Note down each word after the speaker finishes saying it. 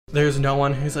There's no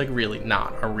one who's like really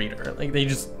not a reader. Like they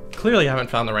just clearly haven't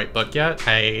found the right book yet.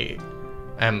 I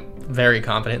am very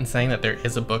confident in saying that there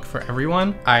is a book for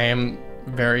everyone. I am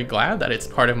very glad that it's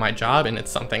part of my job and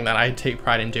it's something that I take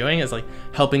pride in doing, is like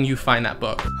helping you find that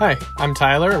book. Hi, I'm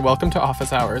Tyler and welcome to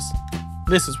Office Hours.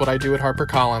 This is what I do at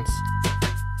HarperCollins.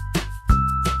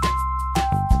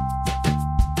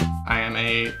 I am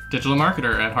a digital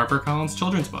marketer at HarperCollins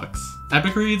Children's Books.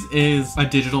 Epic Reads is a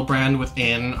digital brand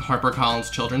within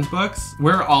HarperCollins Children's Books.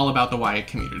 We're all about the YA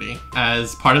community.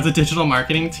 As part of the digital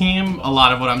marketing team, a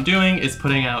lot of what I'm doing is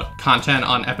putting out content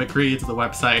on Epic Reads, the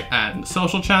website, and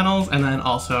social channels, and then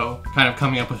also kind of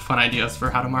coming up with fun ideas for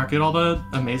how to market all the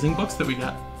amazing books that we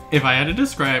get. If I had to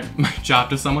describe my job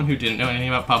to someone who didn't know anything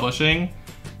about publishing,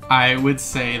 I would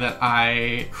say that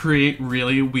I create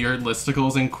really weird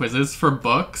listicles and quizzes for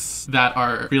books that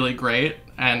are really great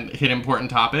and hit important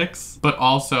topics, but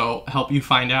also help you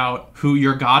find out who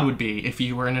your god would be if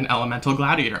you were in an elemental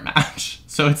gladiator match.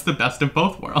 So it's the best of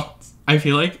both worlds. I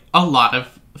feel like a lot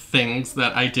of things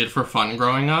that I did for fun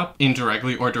growing up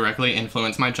indirectly or directly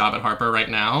influence my job at Harper right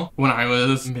now. When I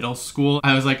was middle school,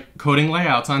 I was like coding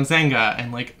layouts on Zanga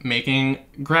and like making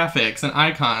graphics and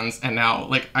icons, and now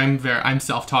like I'm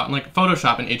self-taught in like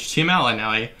Photoshop and HTML, and now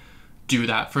I do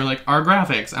that for like our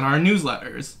graphics and our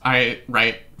newsletters. I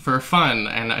write for fun,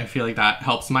 and I feel like that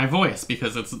helps my voice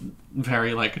because it's a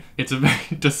very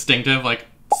distinctive like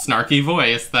snarky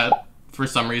voice that for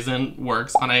some reason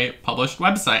works on a published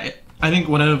website. I think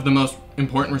one of the most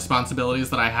important responsibilities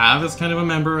that I have as kind of a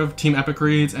member of Team Epic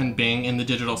Reads and being in the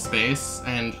digital space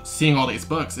and seeing all these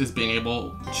books is being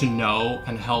able to know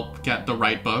and help get the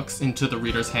right books into the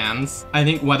reader's hands. I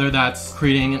think whether that's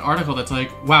creating an article that's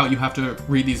like, wow, you have to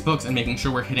read these books, and making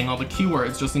sure we're hitting all the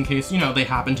keywords just in case, you know, they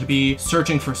happen to be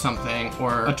searching for something,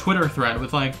 or a Twitter thread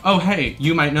with like, oh hey,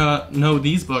 you might not know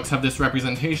these books have this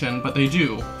representation, but they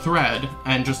do, thread,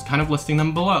 and just kind of listing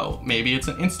them below. Maybe it's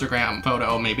an Instagram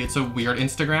photo, maybe it's a weird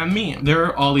Instagram meme. There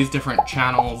are all these different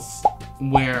channels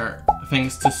where,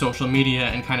 thanks to social media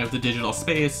and kind of the digital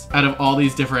space, out of all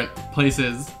these different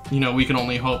places, you know, we can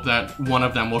only hope that one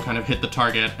of them will kind of hit the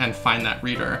target and find that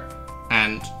reader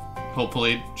and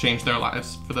hopefully change their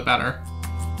lives for the better.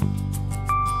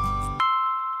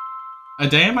 A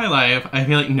day in my life, I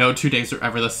feel like no 2 days are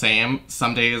ever the same.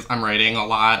 Some days I'm writing a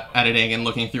lot, editing and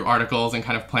looking through articles and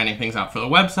kind of planning things out for the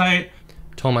website.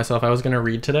 Told myself I was gonna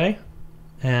read today,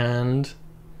 and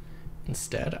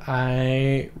instead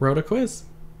I wrote a quiz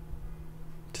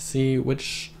to see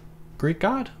which Greek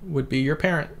god would be your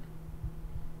parent.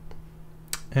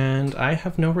 And I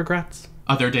have no regrets.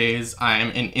 Other days I'm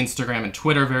in Instagram and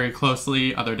Twitter very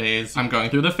closely. Other days I'm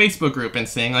going through the Facebook group and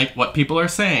seeing like what people are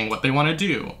saying, what they want to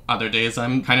do. Other days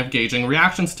I'm kind of gauging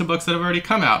reactions to books that have already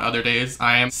come out. Other days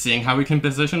I am seeing how we can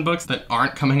position books that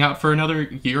aren't coming out for another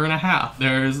year and a half.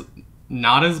 There's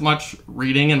not as much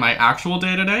reading in my actual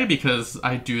day-to-day because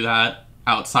I do that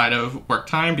outside of work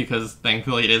time because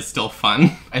thankfully it is still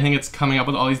fun. I think it's coming up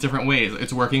with all these different ways.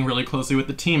 It's working really closely with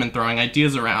the team and throwing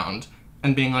ideas around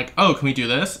and being like, oh, can we do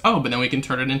this? Oh, but then we can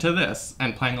turn it into this,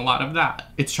 and playing a lot of that.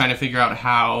 It's trying to figure out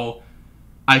how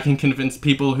I can convince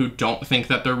people who don't think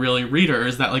that they're really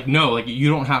readers that like, no, like you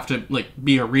don't have to like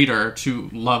be a reader to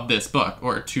love this book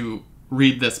or to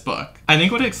read this book. I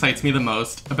think what excites me the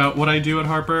most about what I do at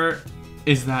Harper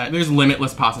is that there's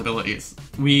limitless possibilities.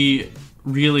 We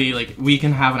really, like, we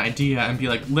can have an idea and be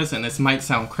like, listen, this might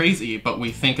sound crazy, but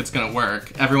we think it's gonna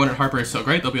work. Everyone at Harper is so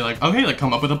great, they'll be like, okay, like,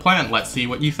 come up with a plan, let's see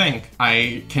what you think.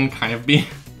 I can kind of be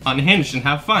unhinged and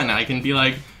have fun. I can be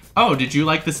like, oh, did you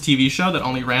like this TV show that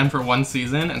only ran for 1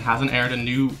 season and hasn't aired a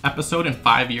new episode in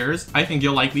 5 years? I think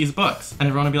you'll like these books. And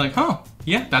everyone will be like, oh,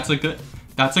 yeah, that's a good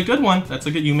one.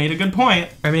 You made a good point.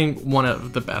 I think one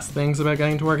of the best things about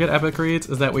getting to work at Epic Reads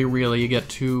is that we really get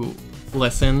to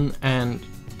listen and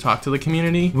talk to the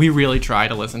community. We really try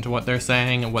to listen to what they're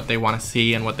saying and what they want to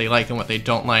see and what they like and what they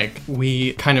don't like.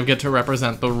 We kind of get to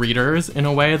represent the readers in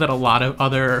a way that a lot of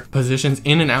other positions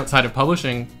in and outside of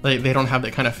publishing, like, they don't have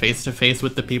that kind of face-to-face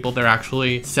with the people they're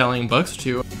actually selling books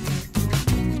to.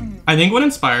 I think what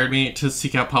inspired me to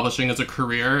seek out publishing as a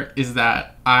career is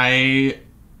that I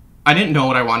didn't know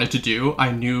what I wanted to do.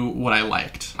 I knew what I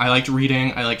liked. I liked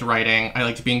reading, I liked writing, I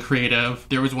liked being creative.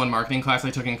 There was one marketing class I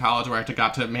took in college where I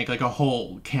got to make like a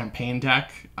whole campaign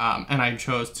deck, and I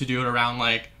chose to do it around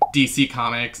like DC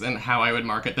Comics and how I would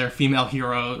market their female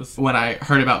heroes. When I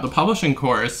heard about the publishing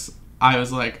course, I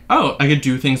was like, oh, I could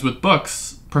do things with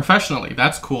books professionally.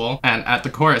 That's cool. And at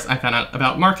the course, I found out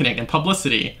about marketing and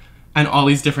publicity and all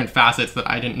these different facets that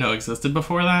I didn't know existed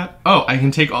before that. Oh, I can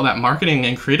take all that marketing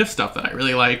and creative stuff that I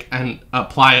really like and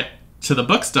apply it to the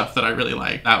book stuff that I really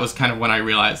like. That was kind of when I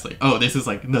realized, like, oh, this is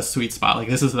like the sweet spot. Like,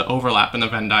 this is the overlap in the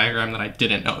Venn diagram that I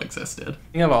didn't know existed.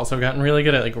 I think I've also gotten really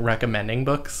good at like recommending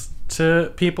books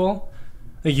to people.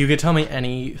 Like, you could tell me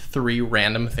any 3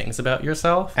 random things about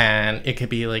yourself, and it could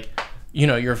be like, you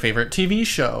know, your favorite TV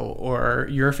show or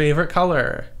your favorite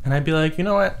color. And I'd be like, you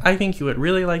know what? I think you would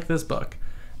really like this book.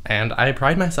 And I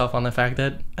pride myself on the fact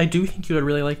that I do think you would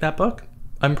really like that book.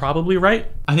 I'm probably right.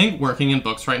 I think working in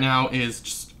books right now is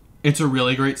just, it's a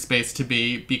really great space to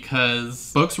be,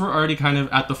 because books were already kind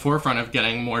of at the forefront of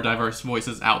getting more diverse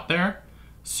voices out there.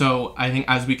 So I think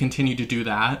as we continue to do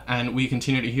that, and we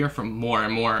continue to hear from more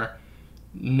and more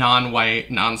non-white,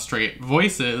 non-straight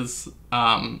voices,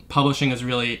 publishing is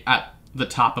really at the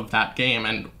top of that game,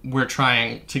 and we're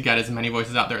trying to get as many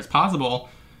voices out there as possible.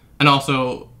 And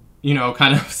also, you know,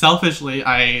 kind of selfishly,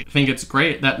 I think it's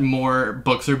great that more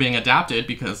books are being adapted,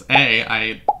 because A,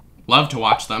 I love to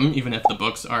watch them, even if the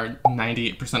books are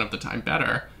 98% of the time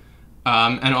better.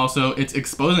 And also, it's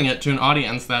exposing it to an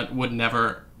audience that would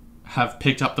never have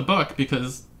picked up the book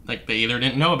because, like, they either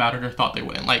didn't know about it or thought they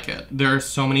wouldn't like it. There are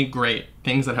so many great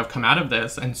things that have come out of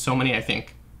this, and so many, I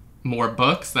think, more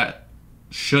books that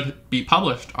should be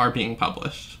published are being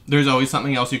published. There's always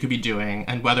something else you could be doing,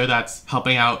 and whether that's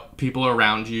helping out people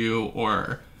around you,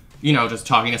 or, you know, just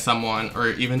talking to someone,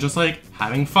 or even just like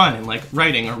having fun and like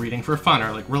writing or reading for fun,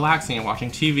 or like relaxing and watching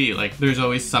TV, like there's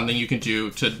always something you can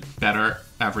do to better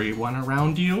everyone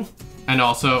around you, and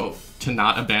also to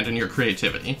not abandon your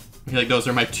creativity. I feel like those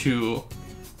are my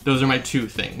two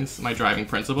things, my driving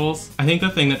principles. I think the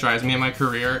thing that drives me in my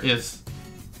career is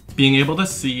being able to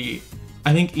see,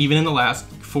 I think even in the last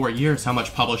 4 years, how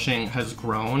much publishing has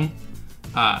grown.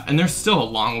 And there's still a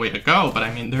long way to go, but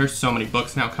I mean, there's so many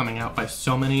books now coming out by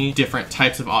so many different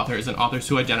types of authors, and authors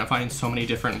who identify in so many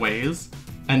different ways.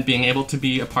 And being able to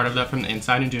be a part of that from the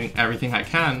inside and doing everything I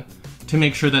can to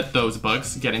make sure that those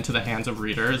books get into the hands of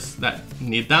readers that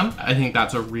need them, I think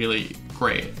that's a really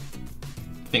great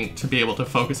thing to be able to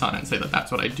focus on and say that that's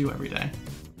what I do every day.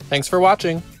 Thanks for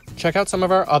watching. Check out some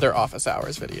of our other office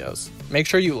hours videos. Make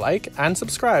sure you like and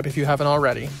subscribe if you haven't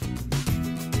already.